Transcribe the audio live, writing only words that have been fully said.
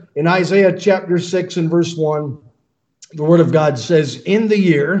in Isaiah chapter 6 and verse 1, the Word of God says, "In the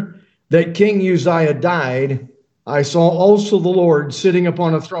year that King Uzziah died, I saw also the Lord sitting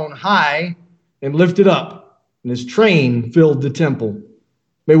upon a throne high and lifted up, and his train filled the temple."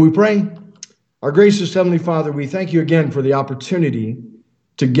 May we pray? Our gracious Heavenly Father, we thank you again for the opportunity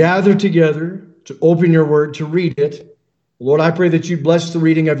to gather together, to open your word, to read it. Lord, I pray that you bless the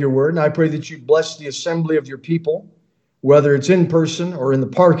reading of your word, and I pray that you bless the assembly of your people, whether it's in person or in the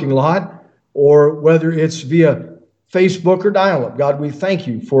parking lot, or whether it's via Facebook or dial-up. God, we thank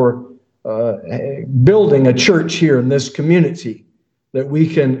you for building a church here in this community that we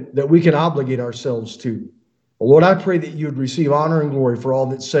can obligate ourselves to. Lord, I pray that you would receive honor and glory for all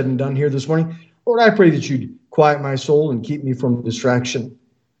that's said and done here this morning. Lord, I pray that you'd quiet my soul and keep me from distraction.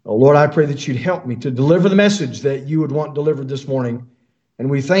 Lord, I pray that you'd help me to deliver the message that you would want delivered this morning. And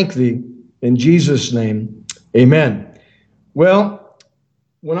we thank thee in Jesus' name. Amen. Well,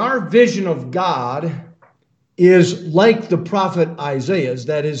 when our vision of God is like the prophet Isaiah's,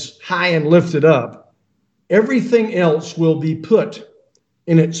 that is high and lifted up, everything else will be put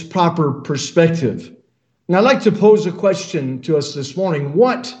in its proper perspective. And I'd like to pose a question to us this morning.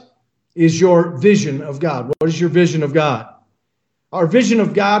 What is your vision of God? What is your vision of God? Our vision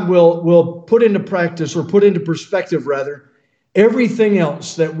of God will put into practice, or put into perspective rather, everything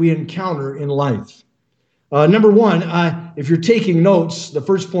else that we encounter in life. Number one, if you're taking notes, the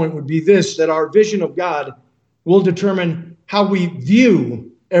first point would be this, that our vision of God will determine how we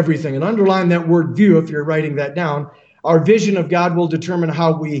view everything. And underline that word view if you're writing that down. Our vision of God will determine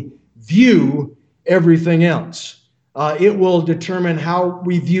how we view everything else. It will determine how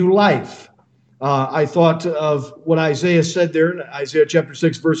we view life. I thought of what Isaiah said there in Isaiah chapter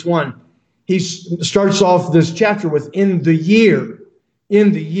 6, verse 1. He starts off this chapter with "in the year."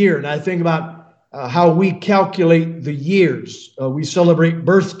 In the year. And I think about how we calculate the years. We celebrate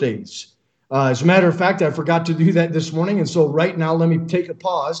birthdays. As a matter of fact, I forgot to do that this morning. And so right now, let me take a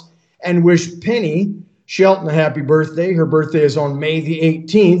pause and wish Penny Shelton a happy birthday. Her birthday is on May the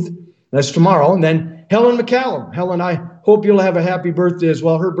 18th. That's tomorrow. And then Helen McCallum. Helen, I hope you'll have a happy birthday as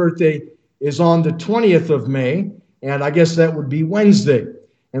well. Her birthday is on the 20th of May. And I guess that would be Wednesday.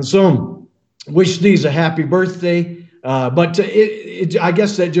 And so wish these a happy birthday. But I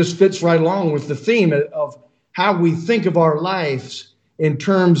guess that just fits right along with the theme of how we think of our lives in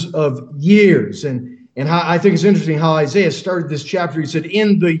terms of years. And how I think it's interesting how Isaiah started this chapter. He said,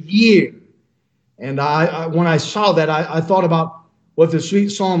 "in the year." And when I saw that, I thought about what the sweet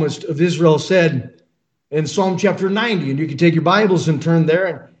psalmist of Israel said in Psalm chapter 90. And you can take your Bibles and turn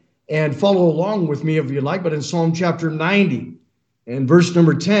there and follow along with me if you like. But in Psalm chapter 90 and verse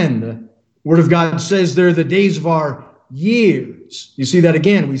number 10, the Word of God says there, "the days of our years." You see that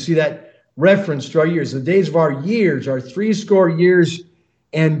again. We see that reference to our years. "The days of our years are 80 years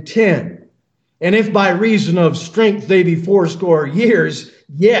and 10. And if by reason of strength they be 80 years,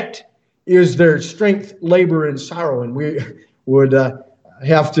 yet is their strength labor and sorrow." And we would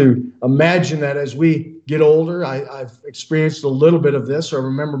have to imagine that as we get older. I've experienced a little bit of this. I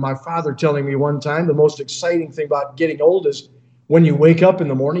remember my father telling me one time the most exciting thing about getting old is when you wake up in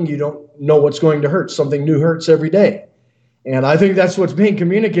the morning, you don't know what's going to hurt. Something new hurts every day. And I think that's what's being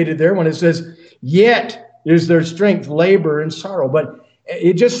communicated there when it says, "yet is their strength labor and sorrow." But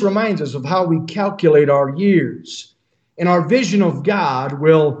it just reminds us of how we calculate our years. And our vision of God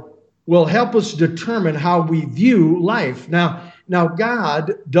will help us determine how we view life. Now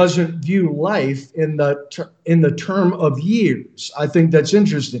God doesn't view life in the term of years. I think that's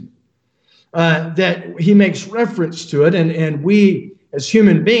interesting. That he makes reference to it, and we as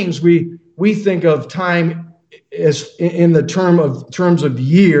human beings we think of time as in the terms of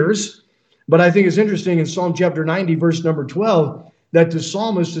years. But I think it's interesting in Psalm chapter 90, verse number 12, that the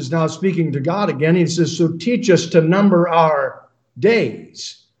psalmist is now speaking to God again. He says, "So teach us to number our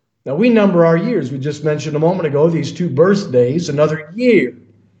days." Now we number our years. We just mentioned a moment ago these two birthdays. Another year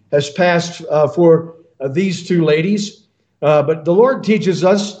has passed for these two ladies. But the Lord teaches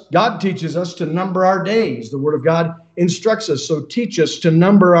us, God teaches us to number our days. The Word of God instructs us. So teach us to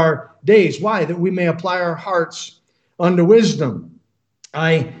number our days. Why? That we may apply our hearts unto wisdom.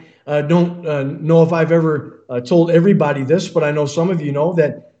 I don't know if I've ever told everybody this, but I know some of you know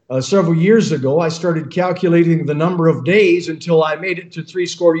that several years ago I started calculating the number of days until I made it to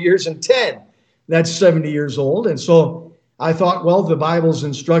 80 years and 10. That's 70 years old. And so I thought, well, the Bible's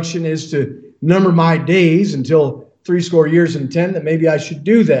instruction is to number my days until 80 years and 10, that maybe I should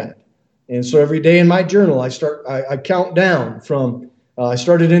do that. And so every day in my journal, I count down from, I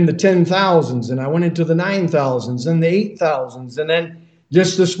started in the 10,000s and I went into the 9,000s and the 8,000s. And then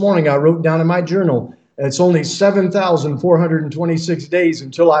just this morning, I wrote down in my journal, It's only 7,426 days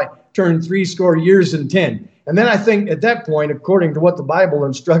until I turn 70 years. And then I think at that point, according to what the Bible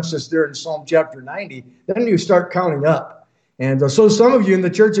instructs us there in Psalm chapter 90, then you start counting up. And so some of you in the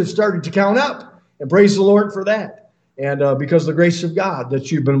church have started to count up, and praise the Lord for that. And because of the grace of God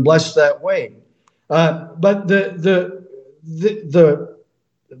that you've been blessed that way. But the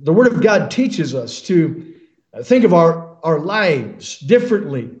Word of God teaches us to think of our lives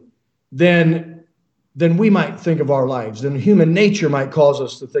differently than we might think of our lives, than human nature might cause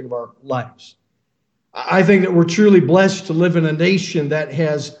us to think of our lives. I think that we're truly blessed to live in a nation that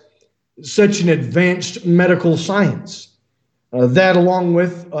has such an advanced medical science. That, along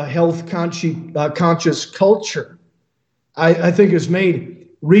with a health conscious culture, I think has made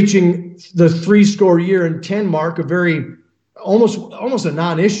reaching the 70 mark a very almost a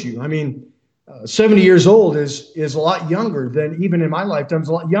non-issue. I mean, 70 years old is a lot younger than, even in my lifetime, is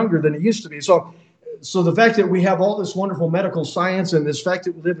a lot younger than it used to be. So the fact that we have all this wonderful medical science and this fact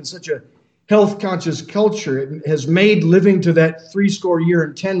that we live in such a health conscious culture, it has made living to that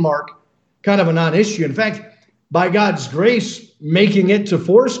 70 mark kind of a non-issue. In fact, by God's grace, making it to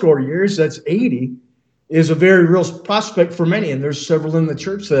 70 years, that's 80, is a very real prospect for many. And there's several in the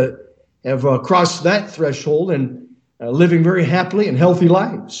church that have crossed that threshold and living very happily and healthy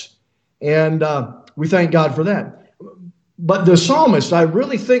lives. And we thank God for that. But the psalmist, I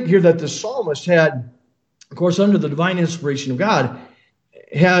really think here that the psalmist had, of course, under the divine inspiration of God,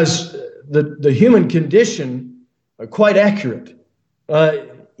 has the human condition quite accurate.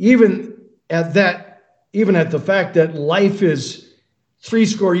 Even at the fact that life is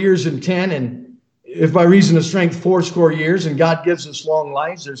 70 years, and if by reason of strength 70 years, and God gives us long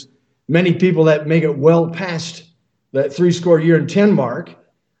lives, there's many people that make it well past that 70 mark.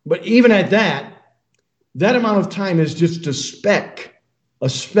 But even at that amount of time is just a speck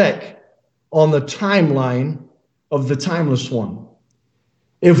on the timeline of the timeless one.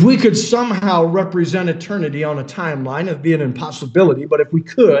 If we could somehow represent eternity on a timeline, it'd be an impossibility. But if we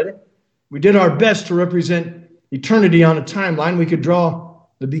did our best to represent eternity on a timeline, we could draw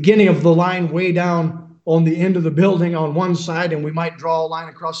the beginning of the line way down on the end of the building on one side, and we might draw a line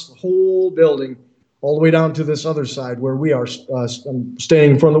across the whole building all the way down to this other side where we are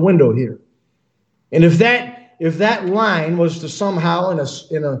standing in front of the window here. And if that line was to somehow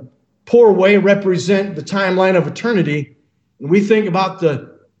in a poor way represent the timeline of eternity, and we think about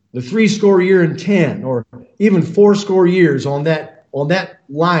the 70 or even 70 years on that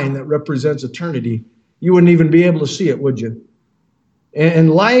line that represents eternity, you wouldn't even be able to see it, would you?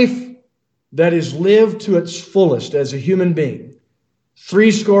 And life that is lived to its fullest as a human being,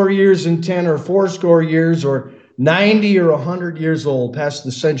 70 years or 70 years or 90 or 100 years old past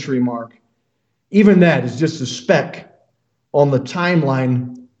the century mark, even that is just a speck on the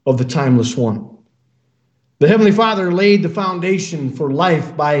timeline of the timeless one. The Heavenly Father laid the foundation for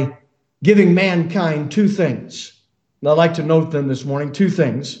life by giving mankind two things. And I'd like to note them this morning, two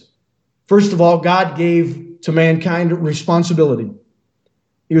things. First of all, God gave to mankind responsibility.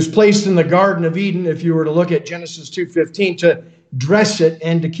 He was placed in the Garden of Eden, if you were to look at Genesis 2:15, to dress it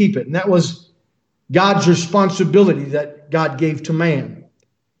and to keep it. And that was God's responsibility that God gave to man.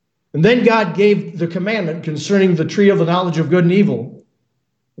 And then God gave the commandment concerning the tree of the knowledge of good and evil,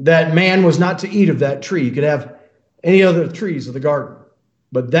 that man was not to eat of that tree. He could have any other trees of the garden,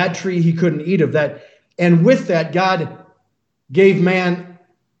 but that tree he couldn't eat of that. And with that, God gave man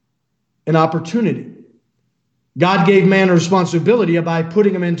an opportunity. God gave man a responsibility by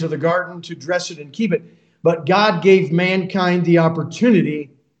putting him into the garden to dress it and keep it. But God gave mankind the opportunity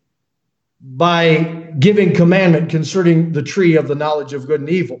by giving commandment concerning the tree of the knowledge of good and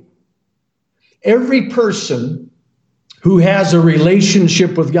evil. Every person who has a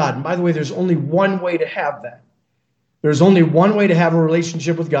relationship with God, and by the way, there's only one way to have that. There's only one way to have a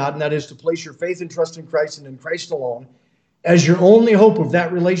relationship with God, and that is to place your faith and trust in Christ and in Christ alone as your only hope of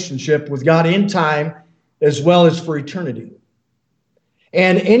that relationship with God in time as well as for eternity.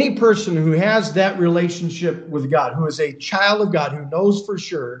 And any person who has that relationship with God, who is a child of God, who knows for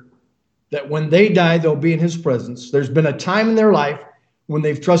sure that when they die, they'll be in His presence. There's been a time in their life when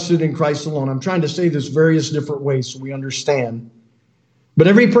they've trusted in Christ alone. I'm trying to say this various different ways so we understand. But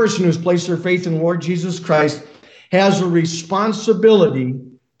every person who's placed their faith in the Lord Jesus Christ has a responsibility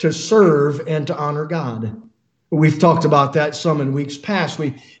to serve and to honor God. We've talked about that some in weeks past.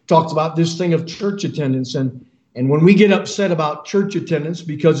 We talked about this thing of church attendance. And when we get upset about church attendance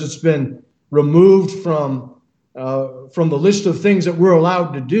because it's been removed from the list of things that we're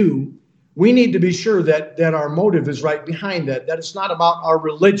allowed to do, we need to be sure that our motive is right behind that it's not about our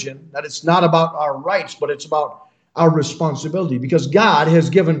religion, that it's not about our rights, but it's about our responsibility. Because God has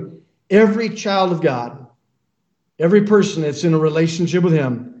given every child of God, every person that's in a relationship with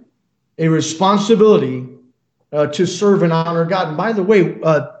him, a responsibility to serve and honor God. And by the way,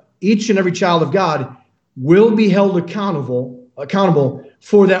 each and every child of God will be held accountable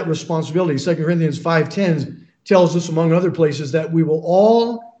for that responsibility. 2 Corinthians 5:10 tells us, among other places, that we will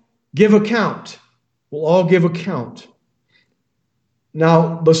all give account. We'll all give account.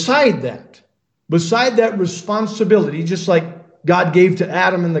 Now, beside that responsibility, just like God gave to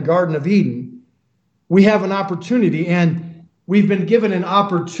Adam in the Garden of Eden, we have an opportunity, and we've been given an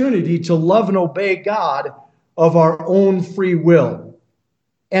opportunity to love and obey God of our own free will.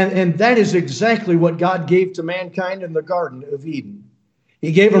 And that is exactly what God gave to mankind in the Garden of Eden.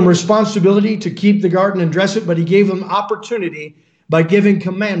 He gave them responsibility to keep the garden and dress it, but he gave them opportunity by giving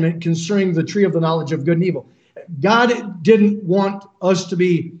commandment concerning the tree of the knowledge of good and evil. God didn't want us to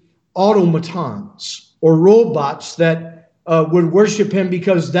be automatons or robots that would worship him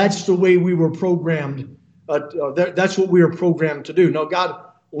because that's the way we were programmed. That's what we were programmed to do. No, God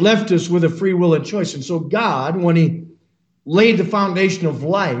left us with a free will and choice. And so God, when he laid the foundation of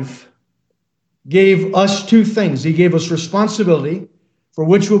life, gave us two things. He gave us responsibility, for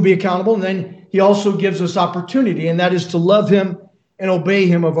which we'll be accountable, and then he also gives us opportunity, and that is to love him and obey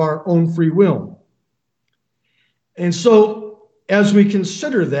him of our own free will. And so, as we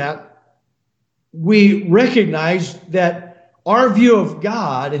consider that, we recognize that our view of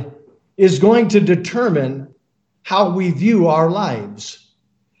God is going to determine how we view our lives.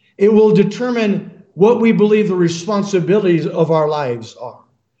 It will determine what we believe the responsibilities of our lives are.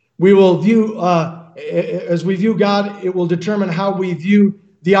 We will view, as we view God, it will determine how we view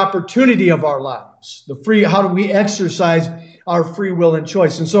the opportunity of our lives, how do we exercise our free will and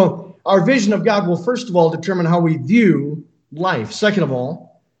choice. And so our vision of God will first of all determine how we view life. Second of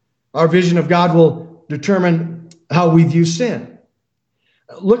all, our vision of God will determine how we view sin.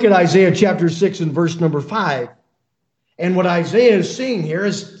 Look at Isaiah chapter 6 and verse number 5. And what Isaiah is seeing here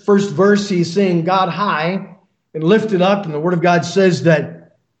is, first verse, he's seeing God high and lifted up. And the word of God says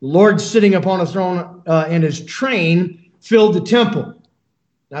that the Lord sitting upon a throne and his train filled the temple.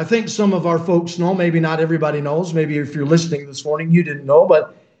 Now, I think some of our folks know, maybe not everybody knows. Maybe if you're listening this morning, you didn't know.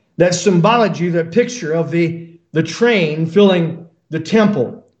 But that symbology, that picture of the train filling the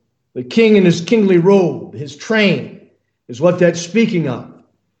temple, the king in his kingly robe, his train, is what that's speaking of.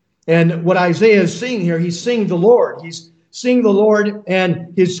 And what Isaiah is seeing here, he's seeing the Lord. He's seeing the Lord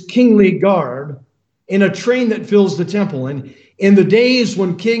and his kingly garb in a train that fills the temple. And in the days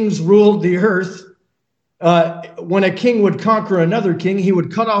when kings ruled the earth, when a king would conquer another king, he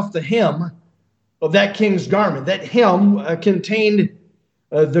would cut off the hem of that king's garment. That hem contained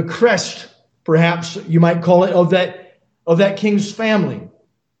the crest, perhaps you might call it, of that king's family.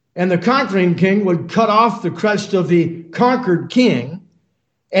 And the conquering king would cut off the crest of the conquered king,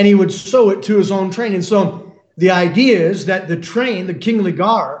 and he would sew it to his own train. And so the idea is that the train, the kingly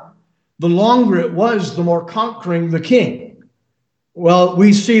garb, the longer it was, the more conquering the king. Well,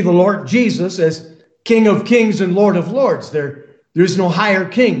 we see the Lord Jesus as King of kings and Lord of lords. There's no higher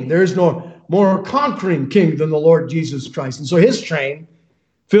king. There's no more conquering king than the Lord Jesus Christ. And so his train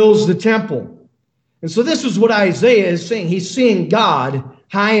fills the temple. And so this is what Isaiah is saying. He's seeing God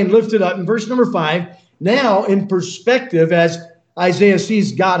high and lifted up. In verse number 5, now in perspective, as Isaiah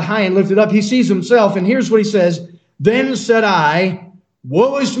sees God high and lifted up, he sees himself. And here's what he says: Then said I,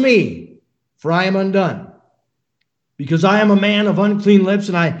 woe is me, for I am undone, because I am a man of unclean lips,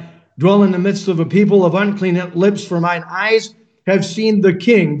 and I dwell in the midst of a people of unclean lips, for mine eyes have seen the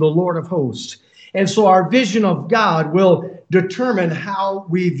King, the Lord of hosts. And so our vision of God will determine how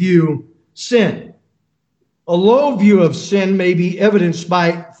we view sin. A low view of sin may be evidenced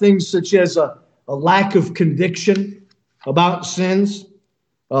by things such as a lack of conviction about sins,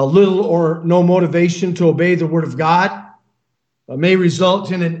 a little or no motivation to obey the Word of God, may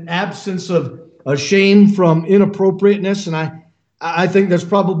result in an absence of shame from inappropriateness. And I think that's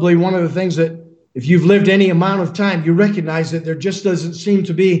probably one of the things that, if you've lived any amount of time, you recognize that there just doesn't seem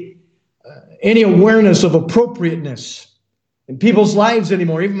to be any awareness of appropriateness in people's lives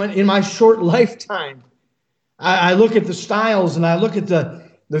anymore. Even in my short lifetime, I look at the styles and I look at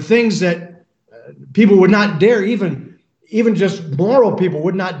the things that people would not dare, even just moral people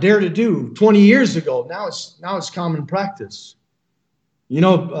would not dare to do 20 years ago. Now it's common practice. You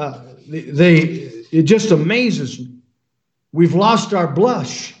know, it just amazes me. We've lost our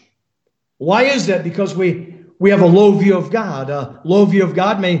blush. Why is that? Because we have a low view of God. A low view of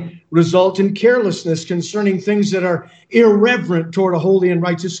God may result in carelessness concerning things that are irreverent toward a holy and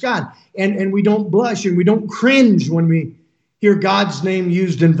righteous God. And we don't blush and we don't cringe when we hear God's name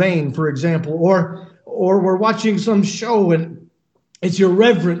used in vain, for example, or we're watching some show and it's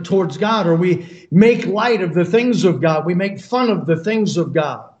irreverent towards God, or we make light of the things of God. We make fun of the things of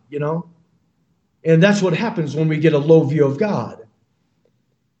God, you know. And that's what happens when we get a low view of God.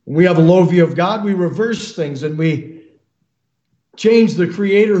 When we have a low view of God, we reverse things and we change the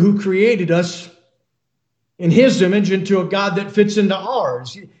Creator who created us in His image into a God that fits into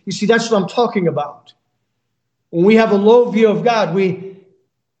ours. You see, that's what I'm talking about. When we have a low view of God, we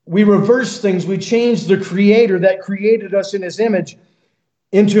reverse things. We change the Creator that created us in His image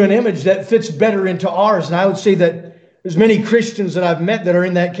into an image that fits better into ours. And I would say that there's many Christians that I've met that are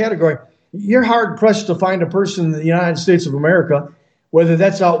in that category. You're hard-pressed to find a person in the United States of America, whether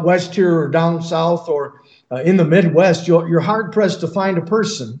that's out west here or down south or in the Midwest, you're hard-pressed to find a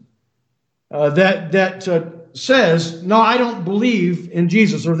person that says, no, I don't believe in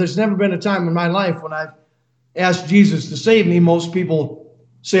Jesus, or there's never been a time in my life when I've asked Jesus to save me. Most people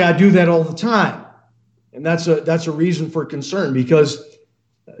say I do that all the time. And that's a reason for concern, because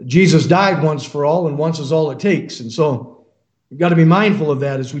Jesus died once for all, and once is all it takes. And so we've got to be mindful of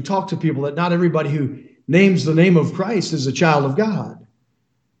that as we talk to people, that not everybody who names the name of Christ is a child of God.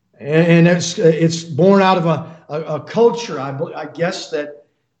 And it's born out of a culture, I guess, that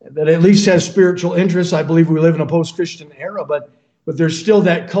at least has spiritual interests. I believe we live in a post-Christian era, but there's still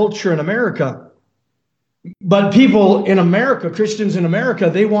that culture in America. But people in America, Christians in America,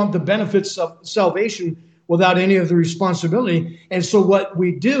 they want the benefits of salvation without any of the responsibility. And so what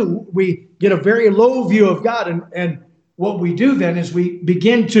we do, we get a very low view of God. And what we do then is we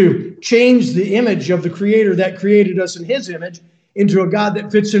begin to change the image of the Creator that created us in His image into a God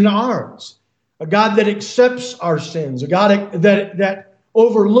that fits into ours, a God that accepts our sins, a God that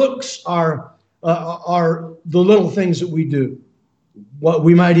overlooks the little things that we do, what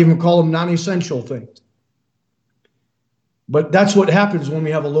we might even call them non-essential things. But that's what happens when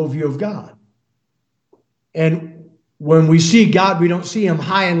we have a low view of God. And when we see God, we don't see Him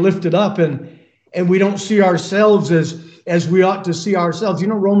high and lifted up, and we don't see ourselves as we ought to see ourselves. You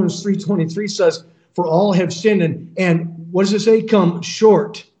know, Romans 3:23 says, for all have sinned, and what does it say? Come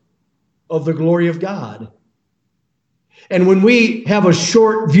short of the glory of God. And when we have a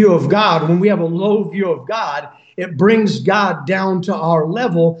short view of God, when we have a low view of God, it brings God down to our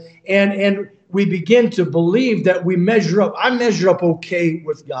level, and we begin to believe that we measure up. I measure up okay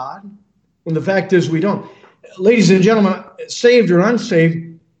with God, when the fact is we don't. Ladies and gentlemen, saved or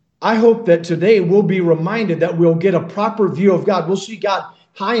unsaved, I hope that today we'll be reminded that we'll get a proper view of God. We'll see God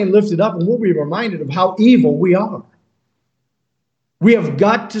high and lifted up, and we'll be reminded of how evil we are. We have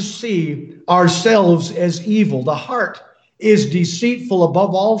got to see ourselves as evil. The heart is deceitful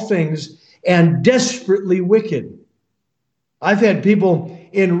above all things and desperately wicked. I've had people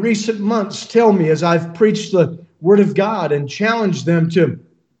in recent months tell me, as I've preached the Word of God and challenged them to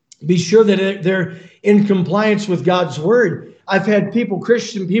be sure that they're in compliance with God's Word, I've had people,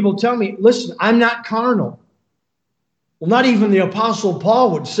 Christian people, tell me, listen, I'm not carnal. Well, not even the Apostle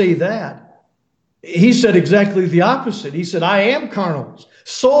Paul would say that. He said exactly the opposite. He said, I am carnal,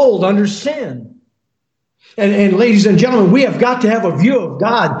 sold under sin. And ladies and gentlemen, we have got to have a view of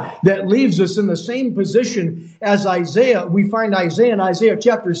God that leaves us in the same position as Isaiah. We find Isaiah in Isaiah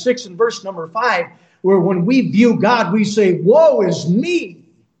chapter 6 and verse number 5, where when we view God, we say, woe is me.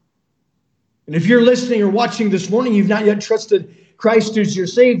 And if you're listening or watching this morning, you've not yet trusted Christ as your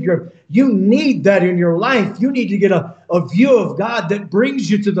Savior, you need that in your life. You need to get a view of God that brings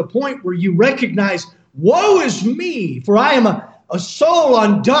you to the point where you recognize, woe is me, for I am a soul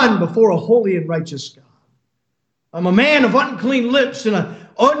undone before a holy and righteous God. I'm a man of unclean lips in an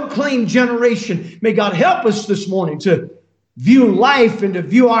unclean generation. May God help us this morning to view life and to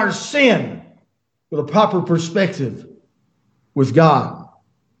view our sin with a proper perspective with God.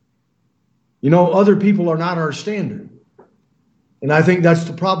 You know, other people are not our standard. And I think that's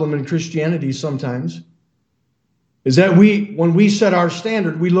the problem in Christianity sometimes, is that when we set our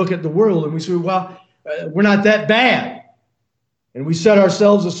standard, we look at the world and we say, well, we're not that bad. And we set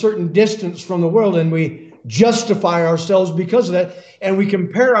ourselves a certain distance from the world, and we justify ourselves because of that, and we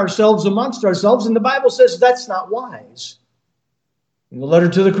compare ourselves amongst ourselves, and the Bible says that's not wise. In the letter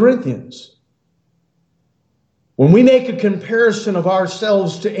to the Corinthians, when we make a comparison of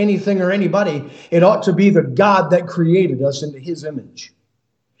ourselves to anything or anybody, it ought to be the God that created us into His image.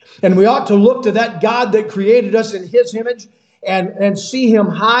 And we ought to look to that God that created us in His image and see Him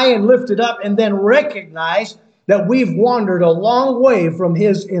high and lifted up, and then recognize that we've wandered a long way from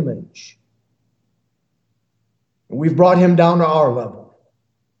His image. We've brought Him down to our level.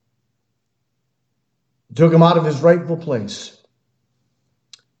 Took Him out of His rightful place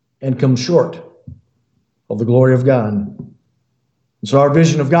and come short of the glory of God. And so our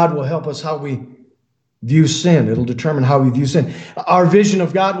vision of God will help us how we view sin. It'll determine how we view sin. Our vision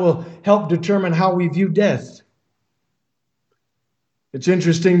of God will help determine how we view death. It's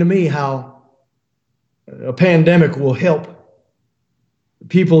interesting to me how a pandemic will help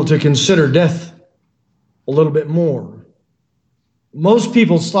people to consider death a little bit more. Most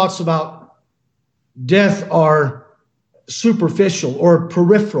people's thoughts about death are superficial or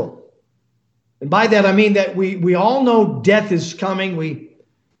peripheral. And by that I mean that we all know death is coming. We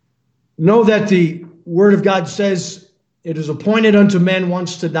know that the Word of God says it is appointed unto men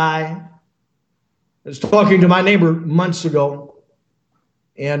once to die. I was talking to my neighbor months ago,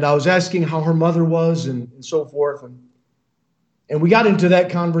 and I was asking how her mother was and so forth. And we got into that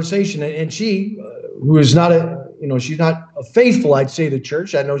conversation. And she, who is not she's not a faithful, I'd say, to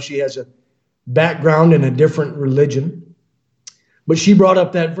church. I know she has a background in a different religion. But she brought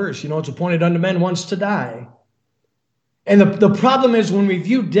up that verse, it's appointed unto men once to die. And the problem is when we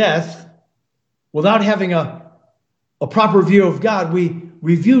view death without having a proper view of God, we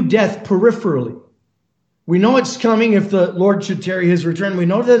view death peripherally. We know it's coming if the Lord should tarry his return. We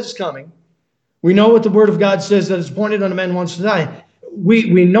know that it's coming. We know what the Word of God says, that it's appointed unto men once to die.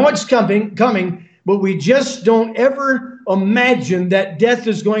 We know it's coming, but we just don't ever imagine that death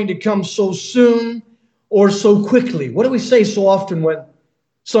is going to come so soon or so quickly. What do we say so often when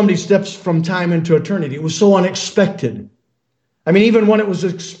somebody steps from time into eternity? It was so unexpected. I mean, even when it was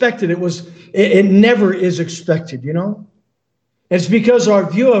expected, it never is expected, It's because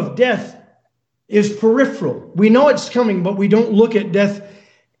our view of death is peripheral. We know it's coming, but we don't look at death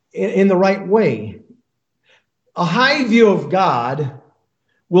in the right way. A high view of God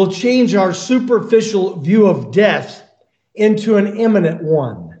will change our superficial view of death into an imminent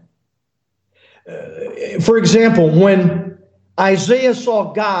one. For example, when Isaiah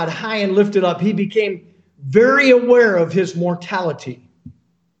saw God high and lifted up, he became very aware of his mortality.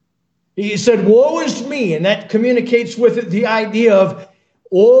 He said, "Woe is me," and that communicates with it the idea of,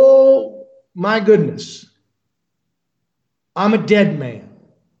 oh my goodness, I'm a dead man.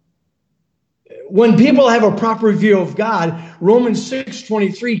 When people have a proper view of God, Romans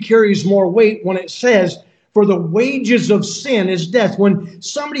 6:23 carries more weight when it says, "For the wages of sin is death." When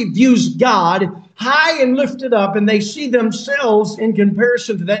somebody views God high and lifted up and they see themselves in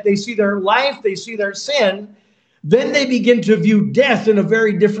comparison to that, they see their life, they see their sin, then they begin to view death in a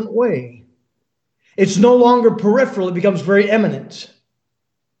very different way. It's no longer peripheral, it becomes very imminent.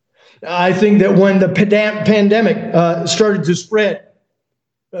 I think that when the pandemic started to spread,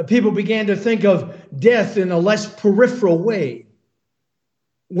 people began to think of death in a less peripheral way.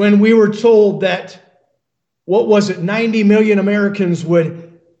 When we were told that, 90 million Americans would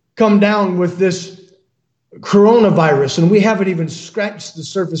come down with this coronavirus, and we haven't even scratched the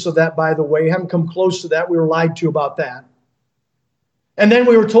surface of that, by the way. We haven't come close to that. We were lied to about that. And then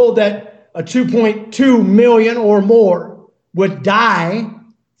we were told that 2.2 million or more would die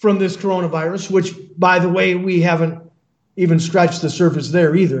from this coronavirus, which, by the way, we haven't even scratched the surface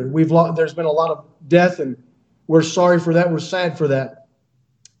there either. There's been a lot of death, and we're sorry for that. We're sad for that.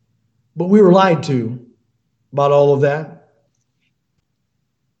 But we were lied to about all of that.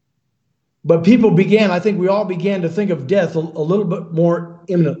 But I think we all began to think of death a little bit more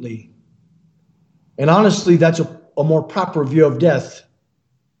imminently. And honestly, that's a more proper view of death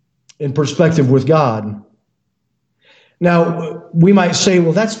in perspective with God. Now, we might say,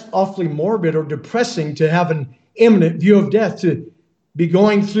 well, that's awfully morbid or depressing to have an imminent view of death, to be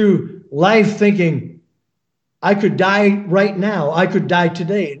going through life thinking, I could die right now, I could die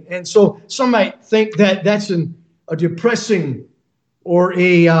today. And so some might think that that's a depressing or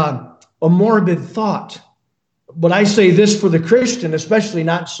a morbid thought. But I say this for the Christian, especially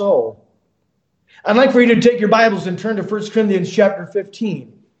not so. I'd like for you to take your Bibles and turn to 1 Corinthians chapter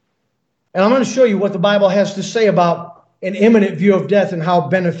 15. And I'm going to show you what the Bible has to say about an imminent view of death and how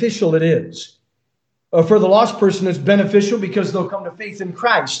beneficial it is. For the lost person, it's beneficial because they'll come to faith in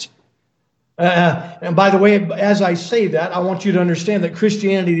Christ. And by the way, as I say that, I want you to understand that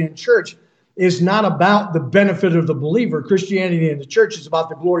Christianity in the church is not about the benefit of the believer. Christianity in the church is about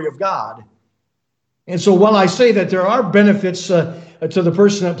the glory of God. And so while I say that there are benefits to the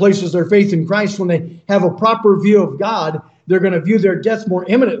person that places their faith in Christ, when they have a proper view of God, they're going to view their death more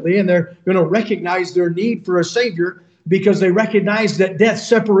imminently, and they're going to recognize their need for a Savior because they recognize that death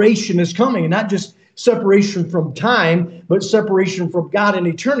separation is coming, and not just separation from time, but separation from God in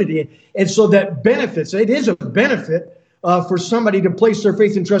eternity. And so that benefits, it is a benefit for somebody to place their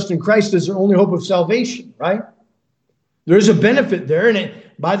faith and trust in Christ as their only hope of salvation, right? There's a benefit there, and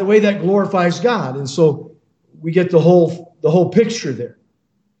by the way, that glorifies God. And so we get the whole picture there.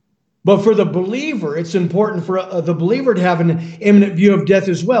 But for the believer, it's important for the believer to have an imminent view of death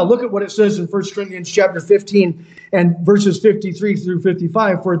as well. Look at what it says in 1 Corinthians chapter 15 and verses 53 through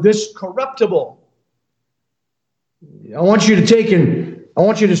 55. For this corruptible, I want you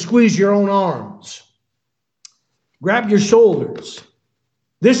to squeeze your own arms. Grab your shoulders.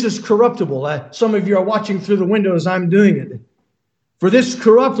 This is corruptible. Some of you are watching through the window as I'm doing it. For this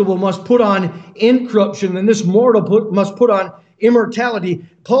corruptible must put on incorruption, and this mortal must put on immortality.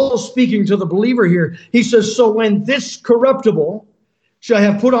 Paul's speaking to the believer here. He says, so when this corruptible shall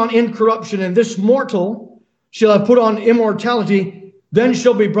have put on incorruption, and this mortal shall have put on immortality, then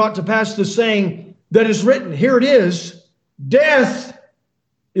shall be brought to pass the saying that is written. Here it is. Death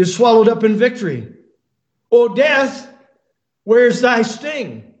is swallowed up in victory. O death, where is thy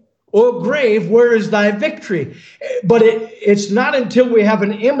sting? O grave, where is thy victory? But it's not until we have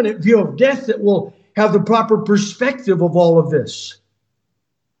an imminent view of death that we'll have the proper perspective of all of this.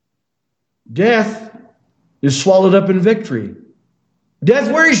 Death is swallowed up in victory.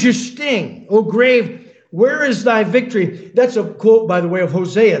 Death, where is your sting? O grave, where is thy victory? That's a quote, by the way, of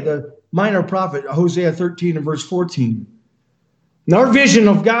Hosea, the minor prophet, Hosea 13 and verse 14. And our vision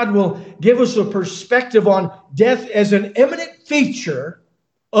of God will give us a perspective on death as an imminent feature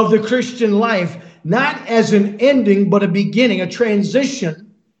of the Christian life, not as an ending, but a beginning, a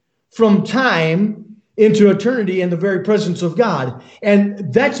transition from time into eternity in the very presence of God.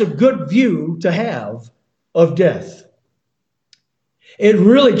 And that's a good view to have of death. It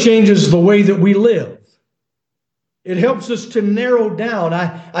really changes the way that we live. It helps us to narrow down,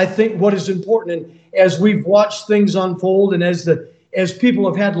 I think, what is important. And as we've watched things unfold, and as people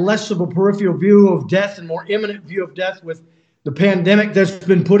have had less of a peripheral view of death and more imminent view of death with the pandemic that's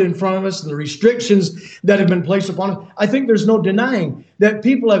been put in front of us and the restrictions that have been placed upon us, I think there's no denying that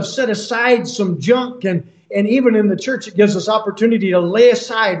people have set aside some junk, and even in the church it gives us opportunity to lay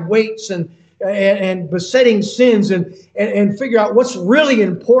aside weights and besetting sins and figure out what's really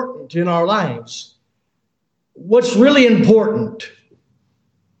important in our lives. What's really important.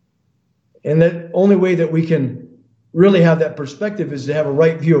 And the only way that we can really have that perspective is to have a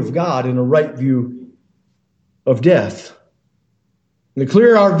right view of God and a right view of death. And the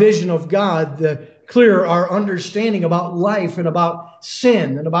clearer our vision of God, the clearer our understanding about life and about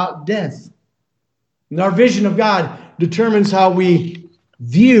sin and about death. And our vision of God determines how we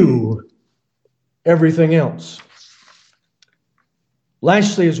view everything else.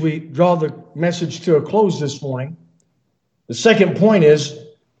 Lastly, as we draw the message to a close this morning, the second point is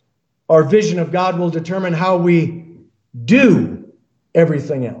our vision of God will determine how we do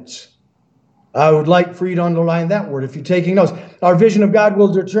everything else. I would like for you to underline that word if you're taking notes. Our vision of God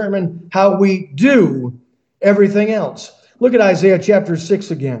will determine how we do everything else. Look at Isaiah chapter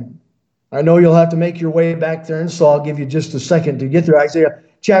 6 again. I know you'll have to make your way back there, and so I'll give you just a second to get through Isaiah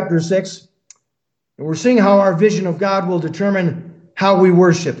chapter 6. And we're seeing how our vision of God will determine how we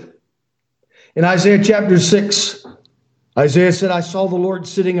worship. In Isaiah chapter 6, Isaiah said, I saw the Lord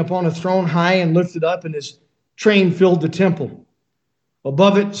sitting upon a throne high and lifted up, and his train filled the temple.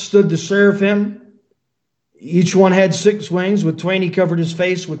 Above it stood the seraphim. Each one had 6 wings. With 20 he covered his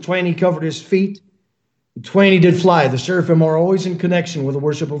face. With 20 he covered his feet. With 20 did fly. The seraphim are always in connection with the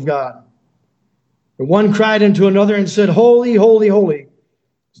worship of God. And one cried unto another and said, Holy, holy, holy,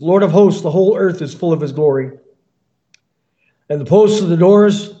 the Lord of hosts, the whole earth is full of his glory. And the posts of the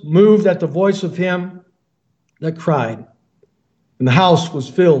doors moved at the voice of him that cried. And the house was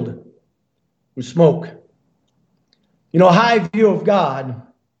filled with smoke. You know, a high view of God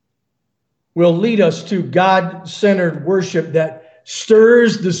will lead us to God-centered worship that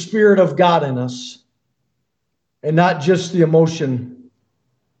stirs the Spirit of God in us and not just the emotion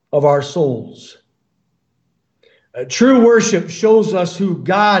of our souls. True worship shows us who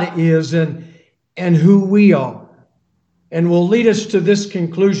God is and who we are, and will lead us to this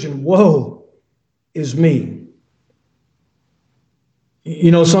conclusion: woe is me.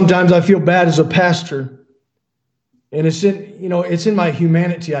 You know, sometimes I feel bad as a pastor. And it's in my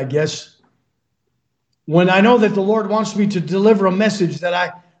humanity, I guess, when I know that the Lord wants me to deliver a message that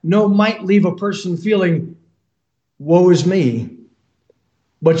I know might leave a person feeling, woe is me.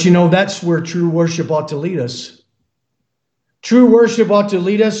 But you know, that's where true worship ought to lead us. True worship ought to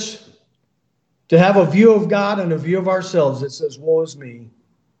lead us to have a view of God and a view of ourselves that says, woe is me.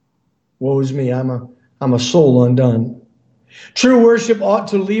 Woe is me. I'm a soul undone. True worship ought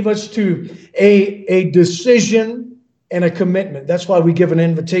to lead us to a decision and a commitment. That's why we give an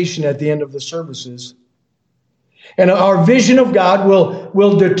invitation at the end of the services. And our vision of God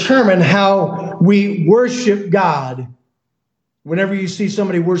will determine how we worship God. Whenever you see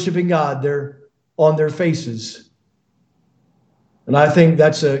somebody worshiping God, they're on their faces. And I think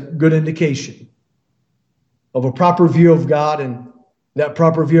that's a good indication of a proper view of God, and that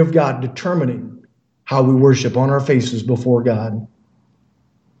proper view of God determining how we worship on our faces before God.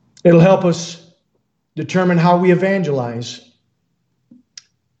 It'll help us determine how we evangelize.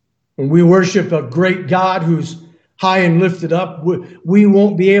 When we worship a great God who's high and lifted up, we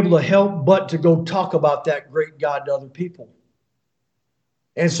won't be able to help but to go talk about that great God to other people.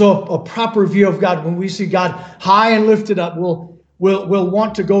 And so a proper view of God, when we see God high and lifted up, we'll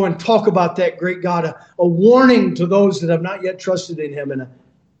want to go and talk about that great God, a warning to those that have not yet trusted in Him, and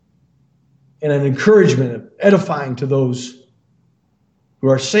an encouragement, edifying to those who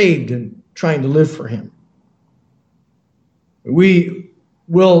are saved and trying to live for Him. We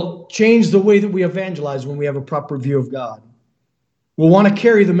will change the way that we evangelize when we have a proper view of God. We'll want to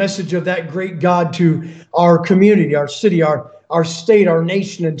carry the message of that great God to our community, our city, our state, our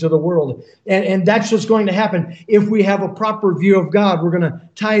nation, and to the world. And that's what's going to happen if we have a proper view of God. We're going to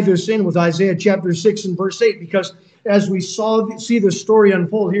tie this in with Isaiah chapter 6 and verse 8, because as we see the story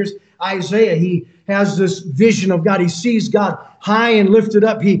unfold, here's Isaiah. He has this vision of God. He sees God high and lifted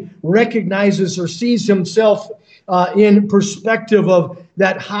up. He recognizes or sees himself in perspective of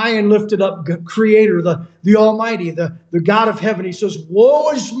that high and lifted up Creator, the Almighty, the God of heaven. He says,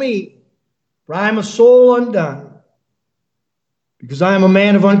 "Woe is me, for I am a soul undone, because I am a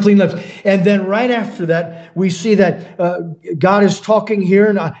man of unclean lips." And then right after that, we see that God is talking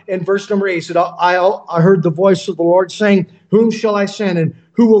here in verse number 8. He said, I heard the voice of the Lord saying, "Whom shall I send, and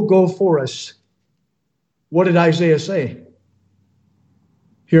who will go for us?" What did Isaiah say?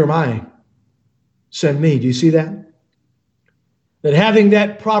 "Here am I, send me." Do you see that? That having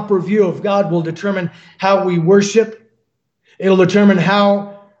that proper view of God will determine how we worship. It'll determine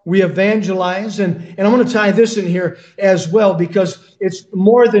how we evangelize. And I'm going to tie this in here as well, because it's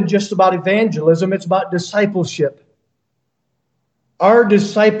more than just about evangelism. It's about discipleship. Our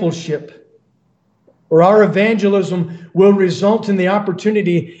discipleship or our evangelism will result in the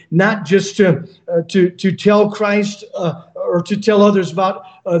opportunity not just to tell Christ or to tell others about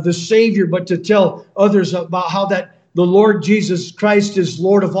the Savior, but to tell others about how that the Lord Jesus Christ is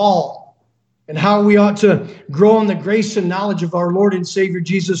Lord of all, and how we ought to grow in the grace and knowledge of our Lord and Savior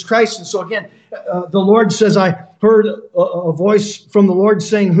Jesus Christ. And so again, the Lord says, I heard a voice from the Lord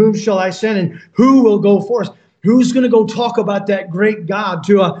saying, "Whom shall I send, and who will go for us?" Who's going to go talk about that great God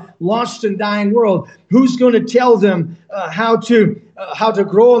to a lost and dying world? Who's going to tell them how to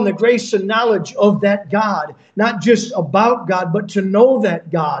grow in the grace and knowledge of that God? Not just about God, but to know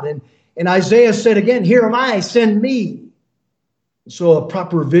that God. And Isaiah said again, "Here am I, send me." So a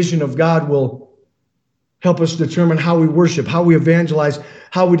proper vision of God will help us determine how we worship, how we evangelize,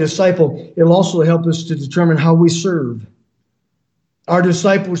 how we disciple. It'll also help us to determine how we serve. Our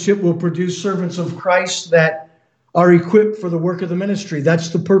discipleship will produce servants of Christ that are equipped for the work of the ministry. That's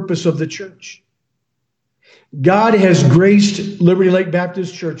the purpose of the church. God has graced Liberty Lake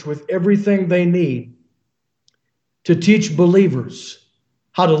Baptist Church with everything they need to teach believers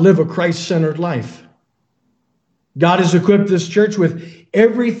how to live a Christ-centered life. God has equipped this church with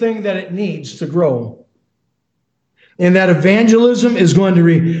everything that it needs to grow. And that evangelism is going to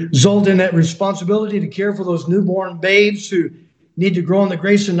result in that responsibility to care for those newborn babes who need to grow in the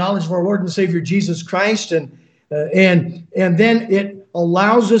grace and knowledge of our Lord and Savior Jesus Christ. And then it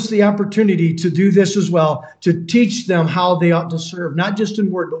allows us the opportunity to do this as well, to teach them how they ought to serve, not just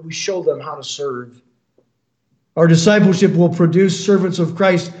in word, but we show them how to serve. Our discipleship will produce servants of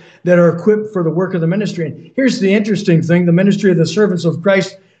Christ that are equipped for the work of the ministry. And here's the interesting thing. The ministry of the servants of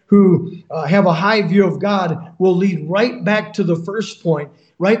Christ who have a high view of God will lead right back to the first point,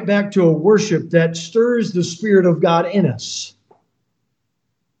 right back to a worship that stirs the Spirit of God in us.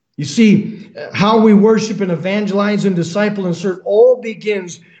 You see, how we worship and evangelize and disciple and serve all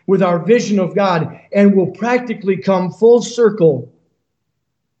begins with our vision of God, and will practically come full circle.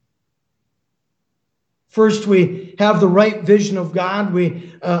 First, we have the right vision of God.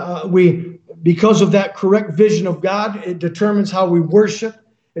 Because of that correct vision of God, it determines how we worship.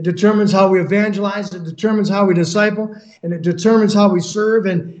 It determines how we evangelize. It determines how we disciple. And it determines how we serve.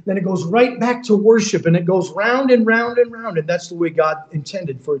 And then it goes right back to worship. And it goes round and round and round. And that's the way God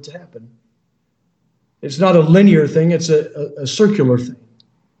intended for it to happen. It's not a linear thing. It's a circular thing.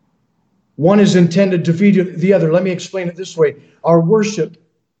 One is intended to feed the other. Let me explain it this way. Our worship,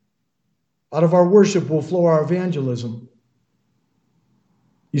 out of our worship will flow our evangelism.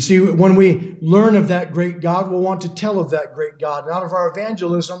 You see, when we learn of that great God, we'll want to tell of that great God. And out of our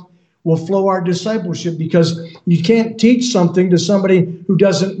evangelism will flow our discipleship, because you can't teach something to somebody who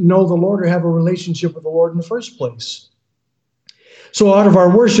doesn't know the Lord or have a relationship with the Lord in the first place. So out of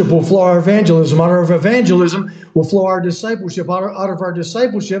our worship will flow our evangelism. Out of evangelism will flow our discipleship. Out of our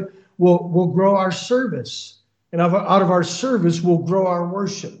discipleship will grow our service. And out of our service will grow our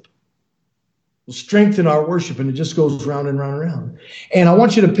worship. Will strengthen our worship. And it just goes round and round and round. And I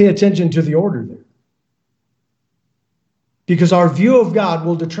want you to pay attention to the order there. Because our view of God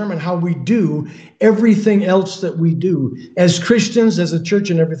will determine how we do everything else that we do as Christians, as a church,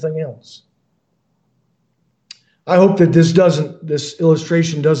 and everything else. I hope that this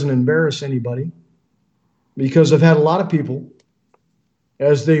illustration doesn't embarrass anybody, because I've had a lot of people,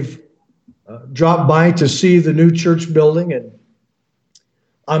 as they've dropped by to see the new church building, and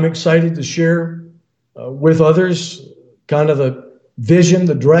I'm excited to share with others kind of the vision,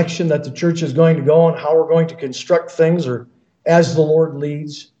 the direction that the church is going to go, and how we're going to construct things, or as the Lord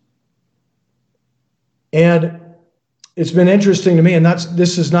leads. And it's been interesting to me, and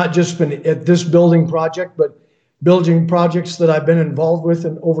this has not just been at this building project, but building projects that I've been involved with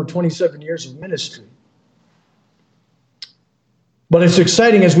in over 27 years of ministry. But it's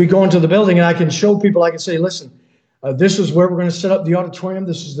exciting as we go into the building, and I can show people, I can say, listen, this is where we're going to set up the auditorium.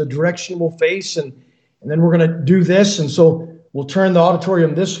 This is the direction we'll face, and then we're going to do this. And so we'll turn the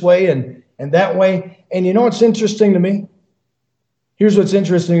auditorium this way and that way. And you know what's interesting to me? Here's what's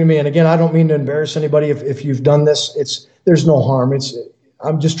interesting to me. And again, I don't mean to embarrass anybody if you've done this. There's no harm.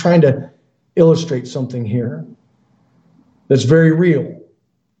 I'm just trying to illustrate something here that's very real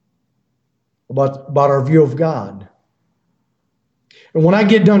about our view of God. And when I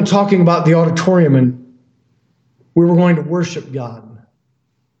get done talking about the auditorium and we were going to worship God,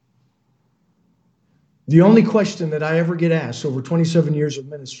 the only question that I ever get asked over 27 years of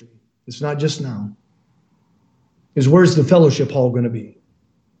ministry, it's not just now, is where's the fellowship hall going to be?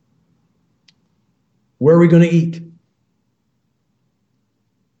 Where are we going to eat?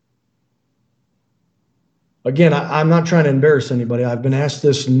 Again, I'm not trying to embarrass anybody. I've been asked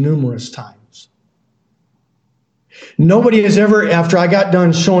this numerous times. Nobody has ever, after I got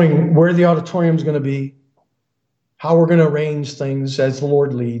done showing where the auditorium is going to be, how we're going to arrange things as the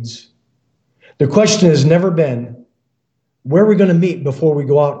Lord leads, the question has never been, where are we going to meet before we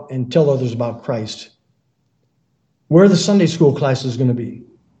go out and tell others about Christ? Where are the Sunday school classes going to be?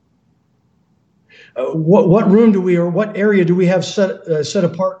 What room do we, or what area do we have set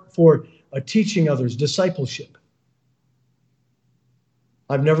apart for teaching others, discipleship?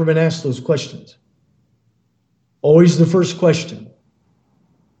 I've never been asked those questions. Always the first question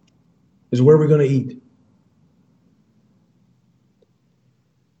is, where are we going to eat?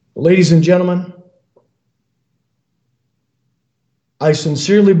 Ladies and gentlemen, I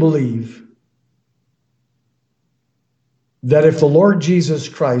sincerely believe that if the Lord Jesus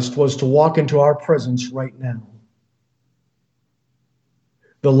Christ was to walk into our presence right now,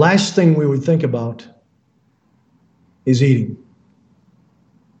 the last thing we would think about is eating.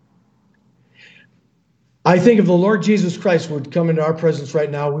 I think if the Lord Jesus Christ would come into our presence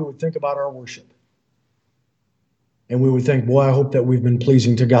right now, we would think about our worship. And we would think, boy, I hope that we've been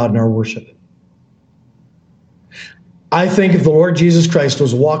pleasing to God in our worship. I think if the Lord Jesus Christ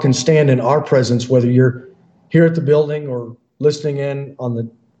was to walk and stand in our presence, whether you're here at the building or listening in on the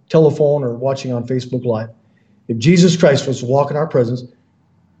telephone or watching on Facebook Live, if Jesus Christ was to walk in our presence,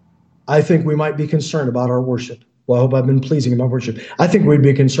 I think we might be concerned about our worship. Well, I hope I've been pleasing in my worship. I think we'd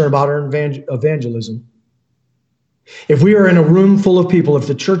be concerned about our evangelism. If we are in a room full of people, if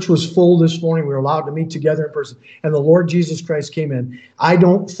the church was full this morning, we were allowed to meet together in person, and the Lord Jesus Christ came in, I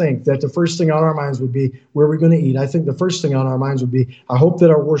don't think that the first thing on our minds would be, where are we going to eat? I think the first thing on our minds would be, I hope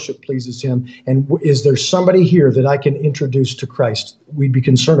that our worship pleases him, and is there somebody here that I can introduce to Christ? We'd be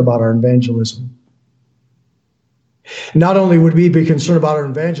concerned about our evangelism. Not only would we be concerned about our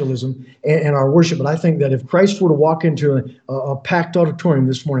evangelism and our worship, but I think that if Christ were to walk into a packed auditorium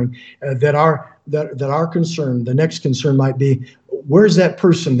this morning, that our concern, the next concern might be, where's that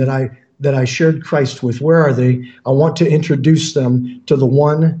person that I shared Christ with? Where are they? I want to introduce them to the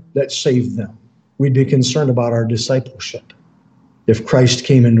one that saved them. We'd be concerned about our discipleship if Christ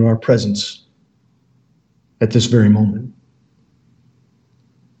came into our presence at this very moment.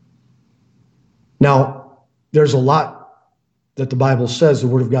 Now, there's a lot that the Bible says, the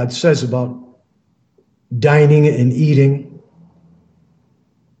Word of God says about dining and eating.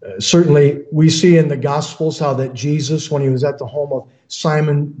 Certainly, we see in the Gospels how that Jesus, when he was at the home of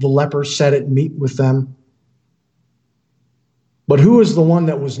Simon the leper, sat at meat with them. But who is the one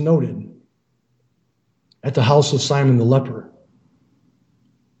that was noted at the house of Simon the leper?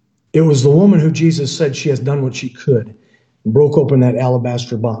 It was the woman who Jesus said she has done what she could and broke open that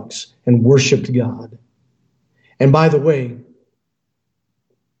alabaster box and worshiped God. And by the way,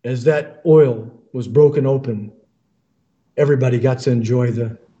 as that oil was broken open, everybody got to enjoy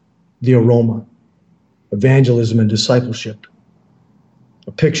the aroma, evangelism and discipleship,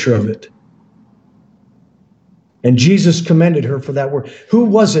 a picture of it. And Jesus commended her for that work. Who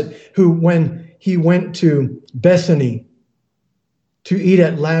was it who, when he went to Bethany to eat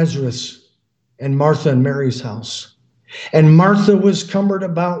at Lazarus and Martha and Mary's house, and Martha was cumbered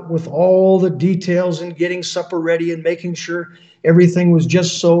about with all the details and getting supper ready and making sure everything was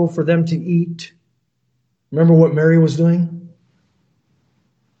just so for them to eat. Remember what Mary was doing?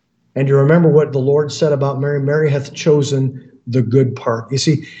 And you remember what the Lord said about Mary? Mary hath chosen the good part. You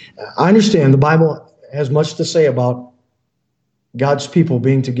see, I understand the Bible has much to say about God's people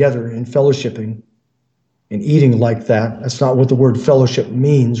being together and fellowshipping and eating like that. That's not what the word fellowship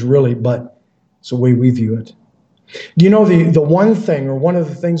means, really, but it's the way we view it. Do you know the one thing, or one of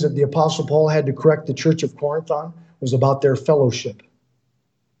the things that the Apostle Paul had to correct the church of Corinth on was about their fellowship.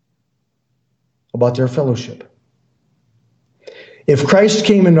 About their fellowship. If Christ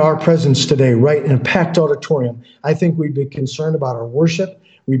came into our presence today, right in a packed auditorium, I think we'd be concerned about our worship,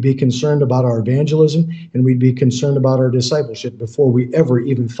 we'd be concerned about our evangelism, and we'd be concerned about our discipleship before we ever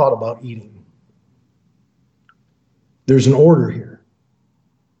even thought about eating. There's an order here.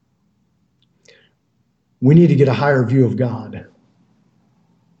 We need to get a higher view of God.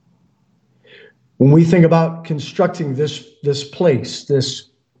 When we think about constructing this place, this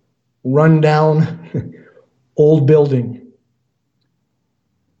rundown old building,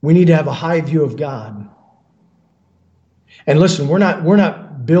 we need to have a high view of God. And listen, we're not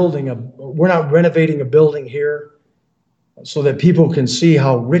renovating a building here so that people can see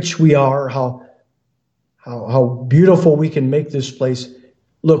how rich we are, how beautiful we can make this place.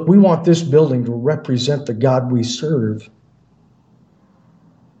 Look, we want this building to represent the God we serve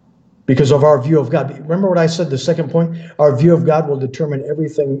because of our view of God. Remember what I said, the second point? Our view of God will determine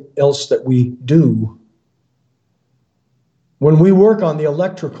everything else that we do. When we work on the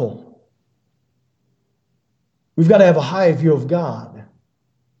electrical, we've got to have a high view of God.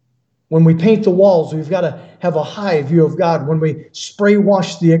 When we paint the walls, we've got to have a high view of God. When we spray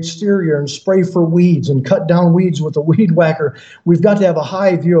wash the exterior and spray for weeds and cut down weeds with a weed whacker, we've got to have a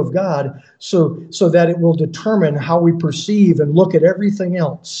high view of God so that it will determine how we perceive and look at everything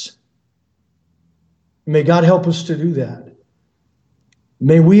else. May God help us to do that.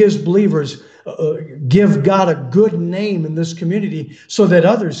 May we as believers give God a good name in this community so that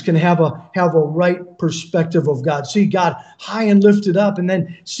others can have a right perspective of God. See God high and lifted up, and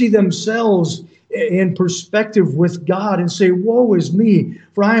then see themselves in perspective with God and say, woe is me,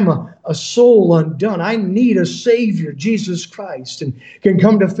 for I am a soul undone. I need a Savior, Jesus Christ, and can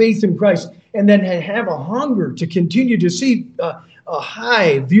come to faith in Christ, and then have a hunger to continue to see a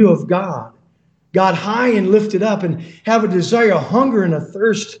high view of God. God high and lifted up, and have a desire, a hunger and a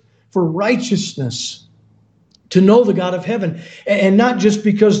thirst for righteousness, to know the God of heaven. And not just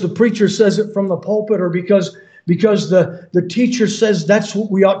because the preacher says it from the pulpit or because the teacher says that's what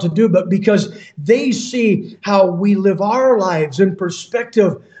we ought to do, but because they see how we live our lives in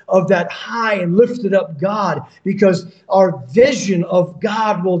perspective of that high and lifted up God, because our vision of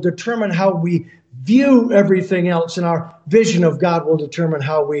God will determine how we view everything else, and our vision of God will determine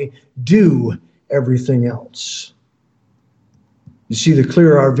how we do everything else. You see, the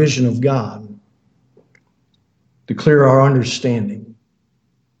clearer our vision of God, the clearer our understanding.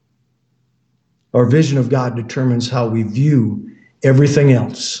 Our vision of God determines how we view everything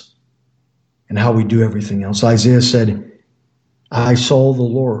else and how we do everything else. Isaiah said, I saw the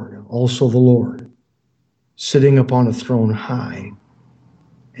Lord, also the Lord, sitting upon a throne high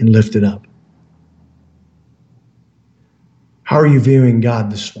and lifted up. How are you viewing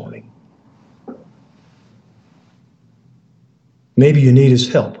God this morning? Maybe you need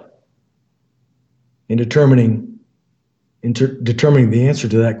His help in determining the answer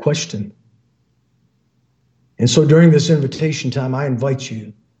to that question. And so during this invitation time, I invite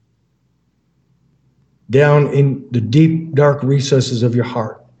you down in the deep, dark recesses of your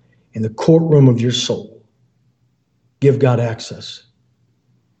heart, in the courtroom of your soul, give God access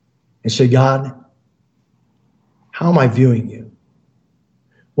and say, God, how am I viewing you?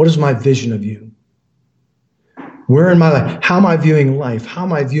 What is my vision of you? Where in my life? How am I viewing life? How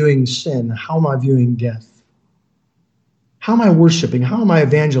am I viewing sin? How am I viewing death? How am I worshiping? How am I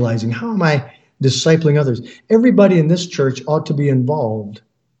evangelizing? How am I discipling others? Everybody in this church ought to be involved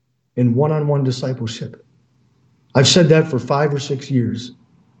in one-on-one discipleship. I've said that for 5 or 6 years,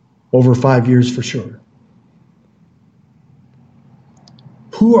 over 5 years for sure.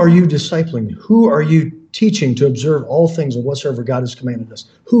 Who are you discipling? Who are you teaching to observe all things of whatsoever God has commanded us?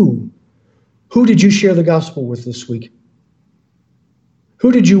 Who? Who did you share the gospel with this week?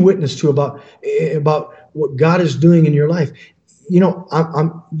 Who did you witness to about what God is doing in your life. You know,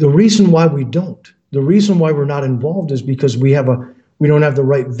 the reason why we don't, the reason why we're not involved is because we don't have the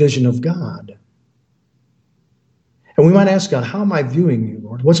right vision of God. And we might ask God, how am I viewing you,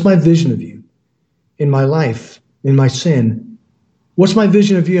 Lord? What's my vision of you in my life, in my sin? What's my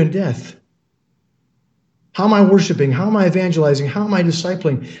vision of you in death? How am I worshiping? How am I evangelizing? How am I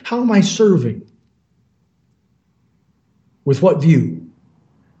discipling? How am I serving? With what view?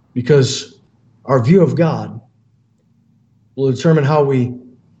 Because our view of God will determine how we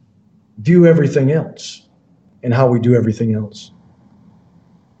view everything else and how we do everything else.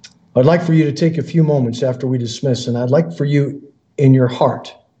 I'd like for you to take a few moments after we dismiss, and I'd like for you in your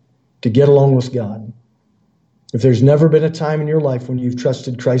heart to get along with God. If there's never been a time in your life when you've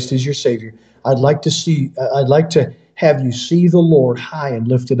trusted Christ as your Savior, I'd like to have you see the Lord high and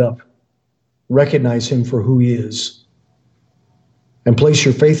lifted up. Recognize Him for who He is. And place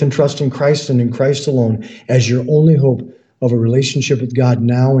your faith and trust in Christ and in Christ alone as your only hope of a relationship with God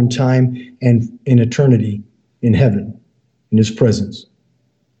now in time and in eternity in heaven, in His presence.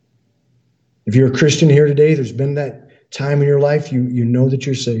 If you're a Christian here today, there's been that time in your life, you know that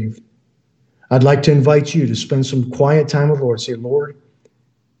you're saved. I'd like to invite you to spend some quiet time with the Lord. Say, Lord,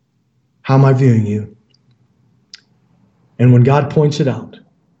 how am I viewing you? And when God points it out,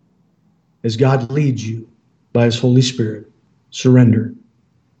 as God leads you by His Holy Spirit, surrender.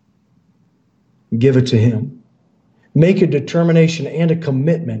 Give it to Him. Make a determination and a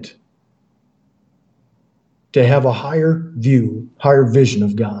commitment to have a higher view, higher vision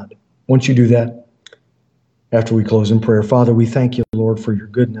of God. Once you do that, after we close in prayer, Father, we thank you, Lord, for your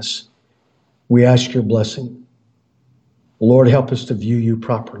goodness. We ask your blessing. Lord, help us to view you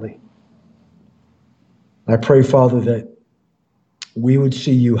properly. I pray, Father, that we would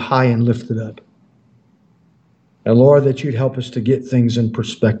see you high and lifted up. And Lord, that you'd help us to get things in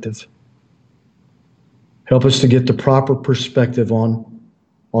perspective. Help us to get the proper perspective on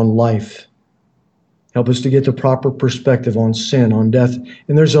life. Help us to get the proper perspective on sin, on death.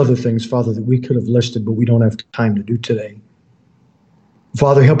 And there's other things, Father, that we could have listed, but we don't have time to do today.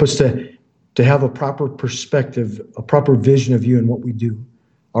 Father, help us to have a proper perspective, a proper vision of you in what we do.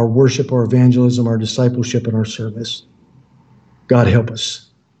 Our worship, our evangelism, our discipleship, and our service. God, help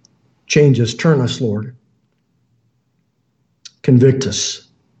us. Change us, turn us, Lord. Convict us,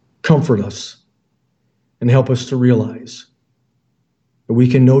 comfort us, and help us to realize that we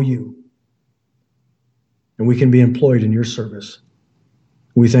can know you and we can be employed in your service.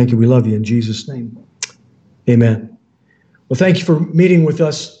 We thank you. We love you in Jesus' name. Amen. Well, thank you for meeting with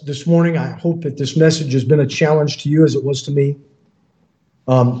us this morning. I hope that this message has been a challenge to you as it was to me.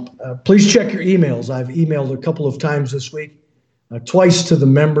 Please check your emails. I've emailed a couple of times this week, twice to the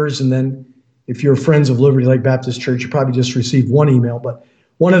members, and then if you're friends of Liberty Lake Baptist Church, you probably just received one email, but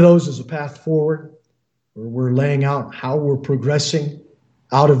one of those is a path forward where we're laying out how we're progressing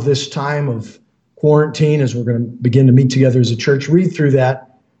out of this time of quarantine as we're going to begin to meet together as a church. Read through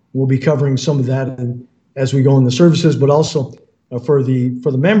that. We'll be covering some of that as we go in the services, but also for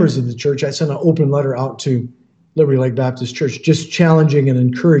the members of the church, I sent an open letter out to Liberty Lake Baptist Church, just challenging and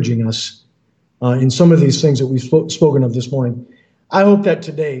encouraging us in some of these things that we've spoken of this morning. I hope that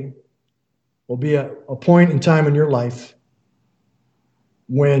today will be a point in time in your life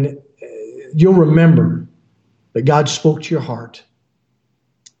when you'll remember that God spoke to your heart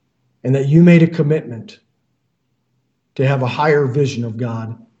and that you made a commitment to have a higher vision of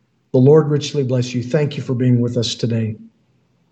God. The Lord richly bless you. Thank you for being with us today.